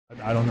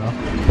I don't know.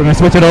 We're going to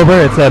switch it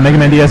over. It's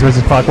MegamanDS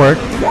versus Clockw0rk.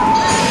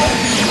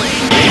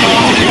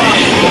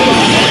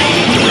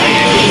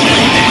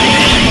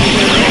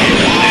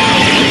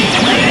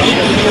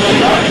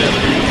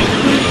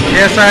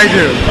 Yes, I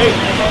do.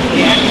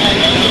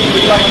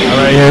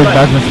 Alright, here,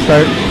 back to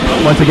start.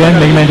 Once again,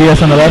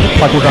 MegamanDS on the left,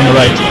 Clockw0rk on the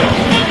right.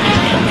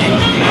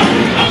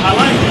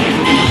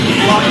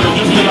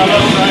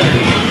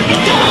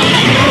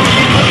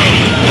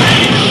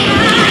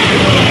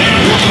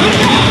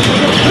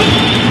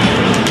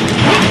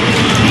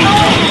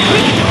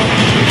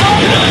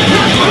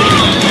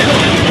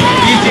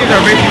 These teams are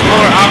basically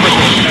polar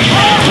opposites.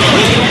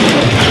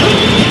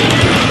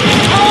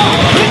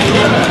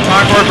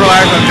 Clockw0rk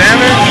relies on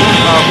damage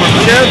from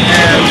chip,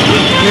 and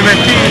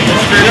MvC is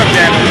straight up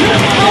damage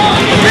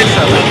from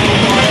mix-up.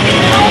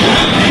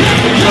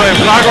 So if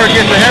Clockw0rk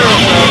gets ahead of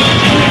himself,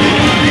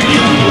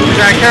 he's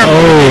not careful.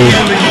 Oh,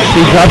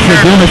 he drops the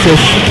Doom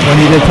assist when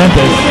he did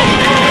Tempest.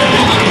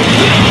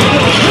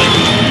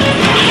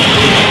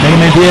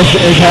 MegamanDS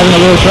is having a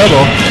little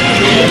trouble.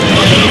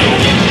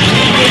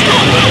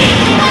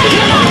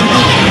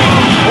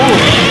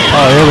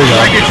 Oh, here we go.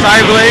 I get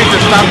side blade to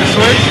stop the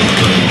switch.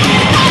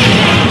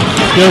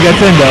 Still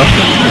gets in though.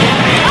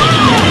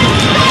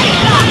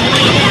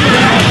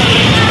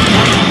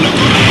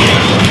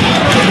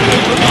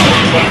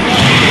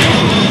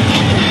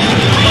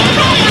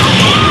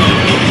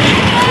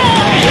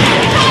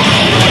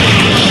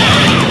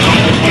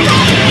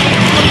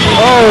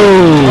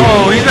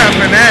 Oh, he's not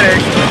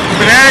Fnatic.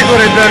 Fnatic would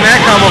have done that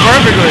combo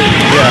perfectly.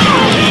 Yeah.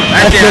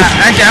 Actually,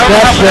 I don't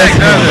know how Fnatic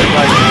does it.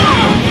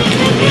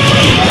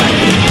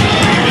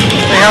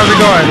 Hey, how's it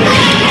going?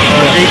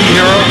 JD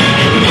Hero?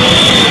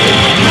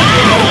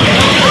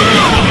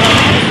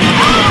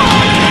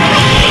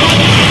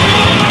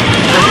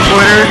 That's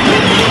Twitter.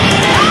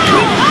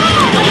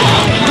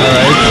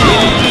 Alright.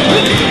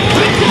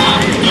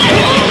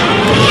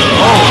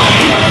 Oh,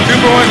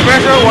 2-for-1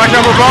 special. Watch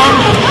out for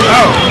bombs.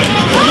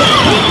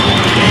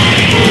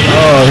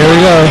 Oh, here we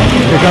go.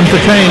 Here comes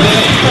the train.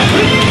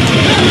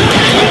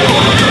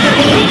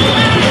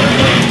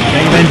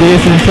 MegamanDS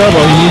is in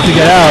trouble. He needs to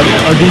get out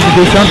or needs to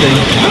do something.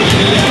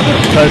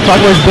 But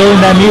Clockw0rk's building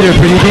that meter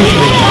pretty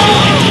decently.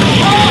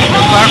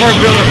 Clockw0rk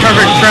built a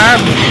perfect trap.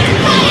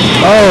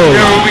 Oh.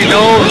 There will be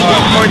no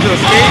point to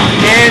escape,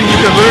 and you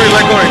can literally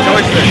let go of a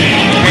joystick,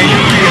 and you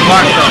can get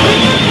block stuff.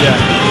 Yeah.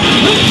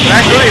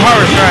 That's really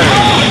hard to strategy.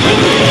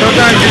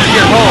 Sometimes you just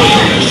get hold,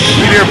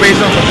 either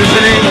based on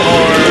positioning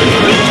or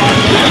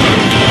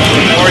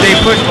they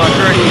push block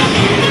correctly.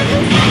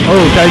 Oh,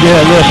 try to get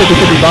a little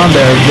 50-50 bomb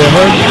there. Did it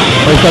hurt?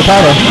 Or it's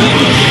Tata.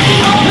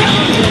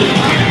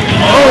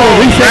 Oh,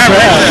 reset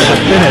grab.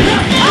 Finish.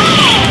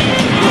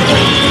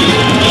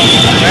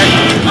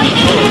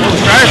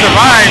 Try to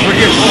survive, but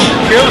get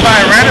killed by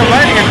a random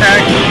lightning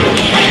attack.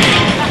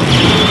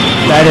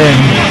 That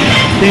didn't.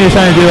 I think he was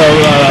trying to do a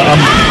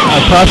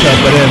cross-up,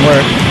 but it didn't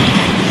work.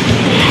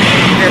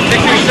 Yeah,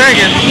 16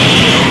 seconds.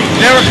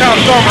 Never count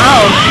Storm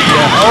out.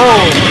 Yeah.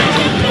 Oh.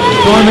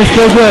 Storm is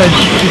still good.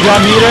 You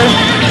got meter?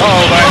 Oh,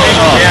 but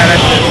yeah,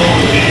 that's it.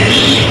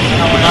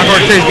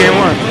 Clockw0rk takes game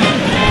 1.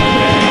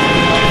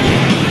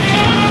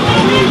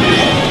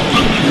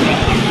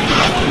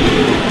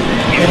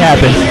 It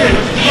happens.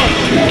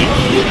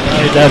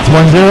 That's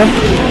 1-0.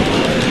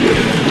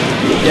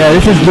 Yeah,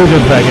 this is loser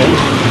bracket.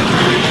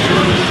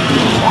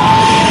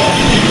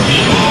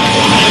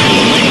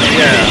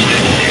 Yeah.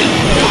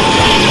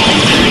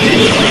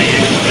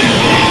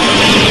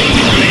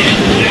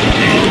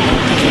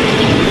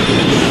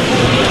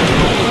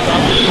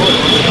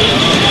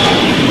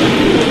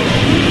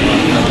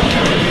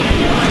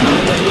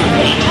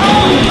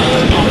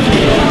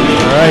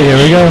 Alright, here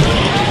we go.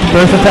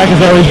 First attack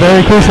is always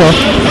very crucial.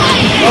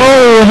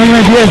 Oh,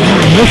 MegamanDS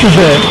misses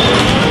it.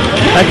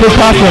 That could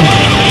cost him.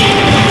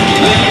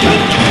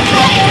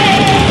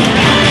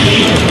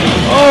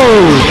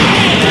 Oh!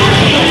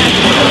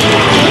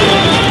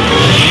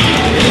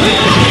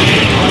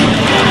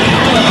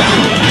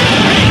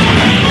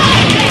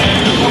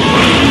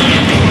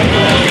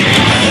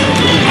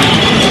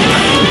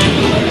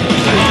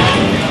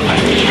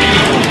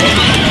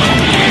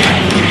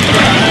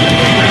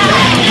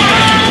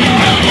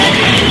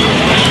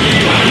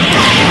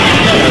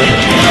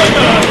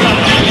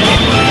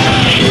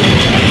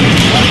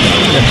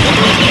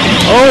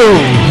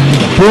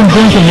 Doom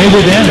doing some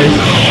major damage.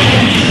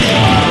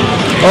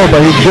 Oh, but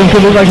Doom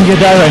could look like he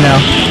could die right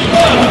now.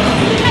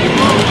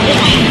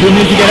 Doom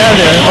needs to get out of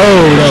there.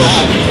 Oh, no.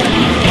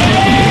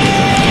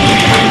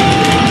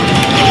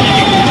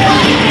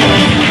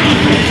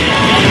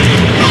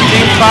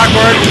 Team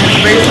Clockw0rk is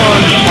based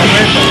on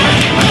momentum.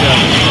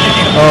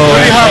 Oh,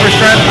 really hard for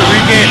strats to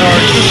regain, or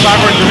Team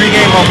Clockw0rk to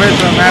regain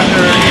momentum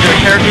after either a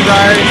character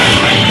dies,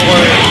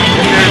 or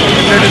if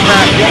they're just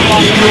not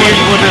doing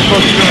what they're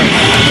supposed to do.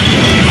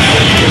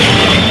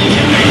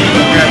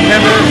 We got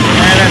Tempest,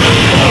 and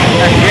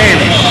that's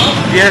game.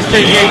 DS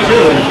take game 2.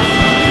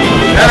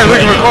 Now they're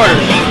looking for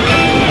quarters.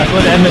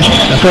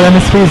 That's what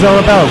MSP is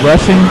all about.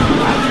 Rushing,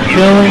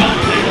 killing,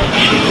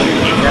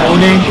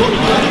 owning.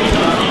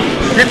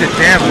 hit the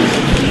damage.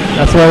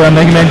 That's what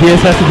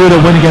MegamanDS has to do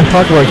to win against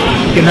Clockw0rk.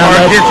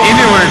 Or against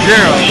anyone in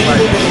general.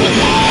 Like,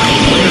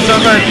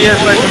 sometimes DS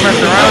likes to mess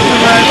around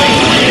too much.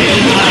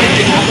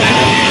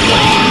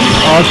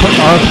 All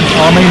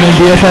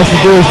MegamanDS has to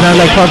do is not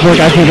let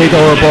Clockw0rk activate the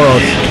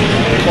Ouroboros.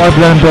 Or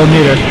let him build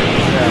meter.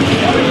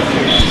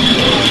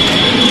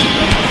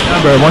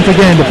 Remember, once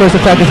again, the first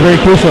attack is very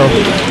crucial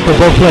for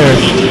both players.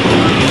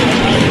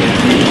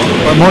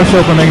 But more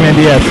so for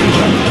MegamanDS.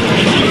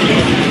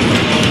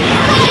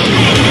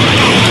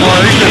 Or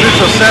at least the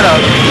initial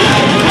setup.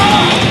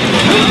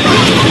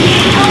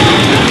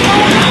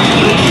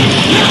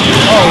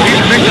 Oh,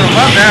 he's mixing them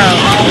up now.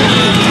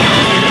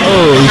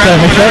 Oh, he's trying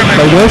to mix up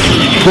like this.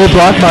 Good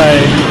block by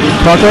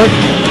Clockw0rk.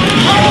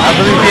 I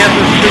believe he has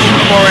to switch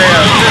for a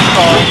assist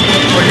call,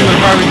 where he would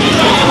probably need.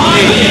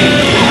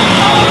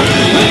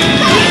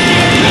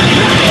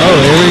 Oh,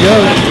 here we go.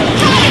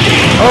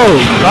 Oh,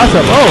 cross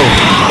up. Oh.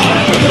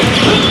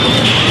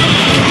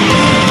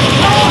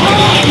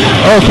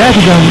 Oh,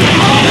 catches him.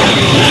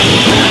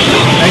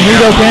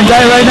 Magneto can't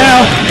die right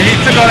now. And he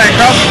took all that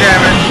cross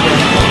damage.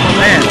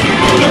 Man.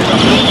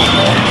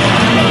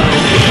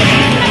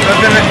 But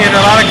then in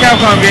a lot of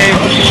Capcom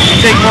games, you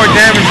take more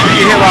damage when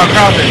you get hit while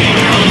crossing.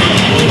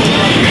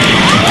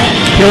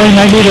 Killing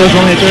Magneto is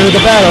only a third of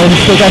the battle. He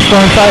still got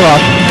Storm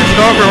Psylocke.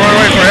 Storm can run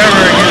away forever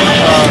against,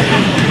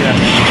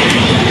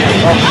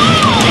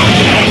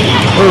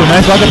 Oh,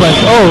 nice rocket punch.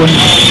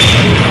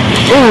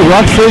 Oh,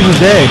 Rock saves the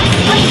day.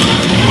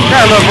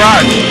 Gotta love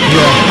Rock.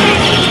 Yeah.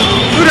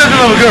 Who doesn't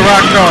love a good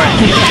Rock throwing?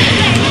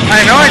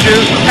 I know I do.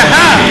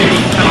 Haha!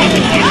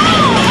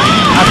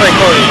 I play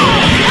Cody.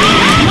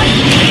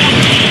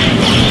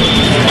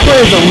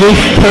 Plays a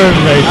loose turn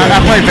right there. I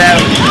play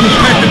Battle.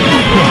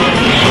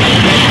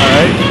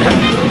 Alright.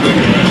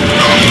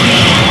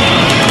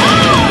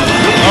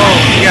 Oh,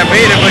 he got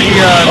baited, but he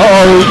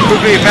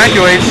quickly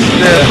evacuates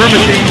the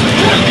primacy.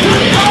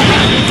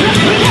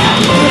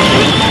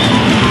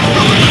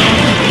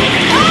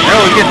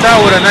 Oh, he gets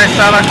out with a nice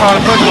silent call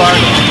to push block.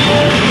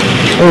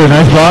 Oh,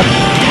 nice block.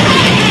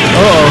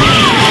 Uh-oh.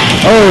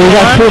 Oh, we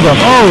got two of them.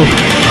 Oh!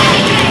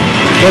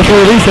 Go for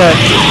the reset.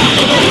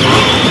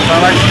 I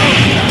like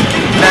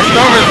that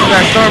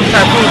storm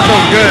typhoon is so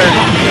good.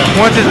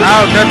 Once it's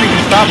out, nothing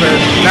can stop it.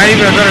 Not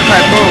even another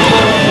typhoon.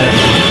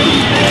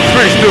 It's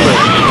pretty stupid.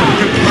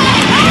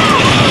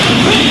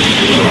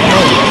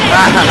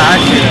 I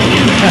see that.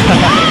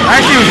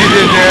 I see what you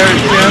did there,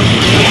 Tim.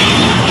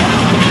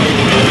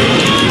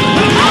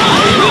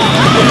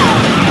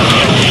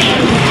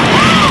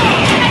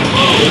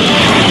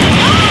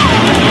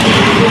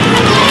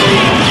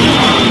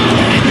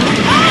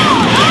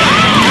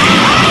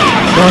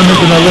 Storm is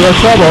in a little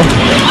trouble.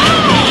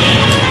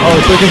 Oh,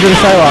 switches to the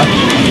Psylocke.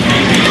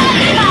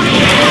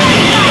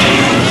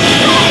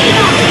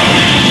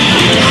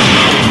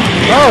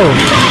 Oh!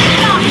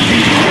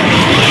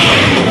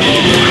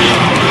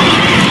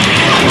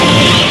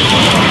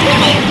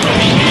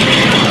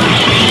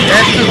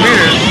 That's 2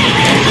 meters.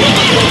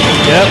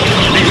 Yep.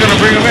 He's gonna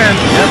bring him in.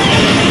 Yep.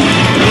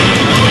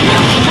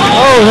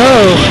 Oh no!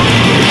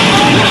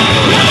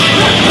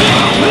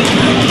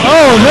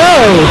 Oh no!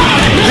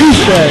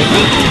 Reset!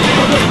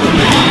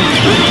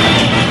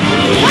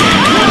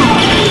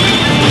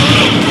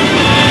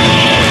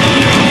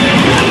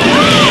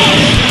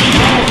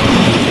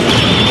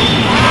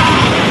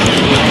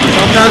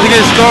 Sometimes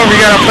against Storm, you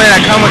gotta play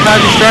that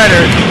kamikaze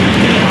strider.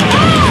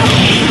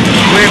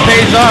 When it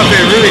pays off,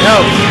 it really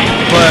helps.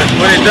 But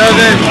when it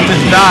doesn't, you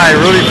just die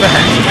really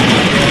fast.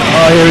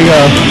 Oh, here we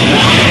go.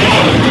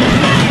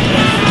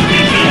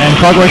 And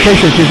Clockw0rk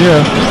takes it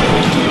 2-0.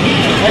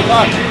 Hey,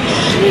 Clock. I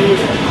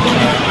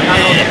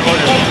gotta go get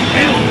ordered.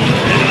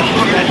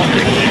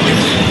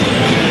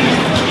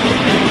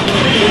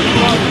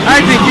 I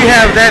think you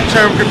have that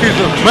term confused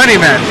with money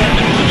match.